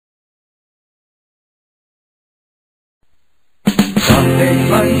Sunday,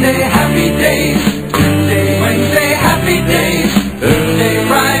 Monday, happy days. Tuesday, Wednesday, happy days. Thursday,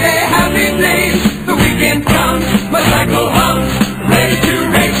 Friday, happy days. The weekend comes, my cycle hums, ready to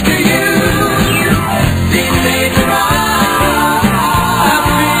race to you. These days are ours, I'm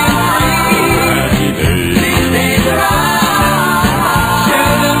being free. These days are ours,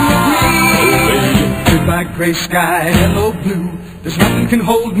 share them with me. Goodbye gray sky, hello blue. There's nothing can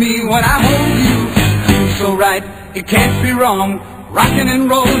hold me when I hold you. Feels so right, it can't be wrong. Rockin' and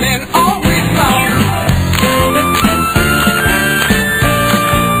rollin' all week long.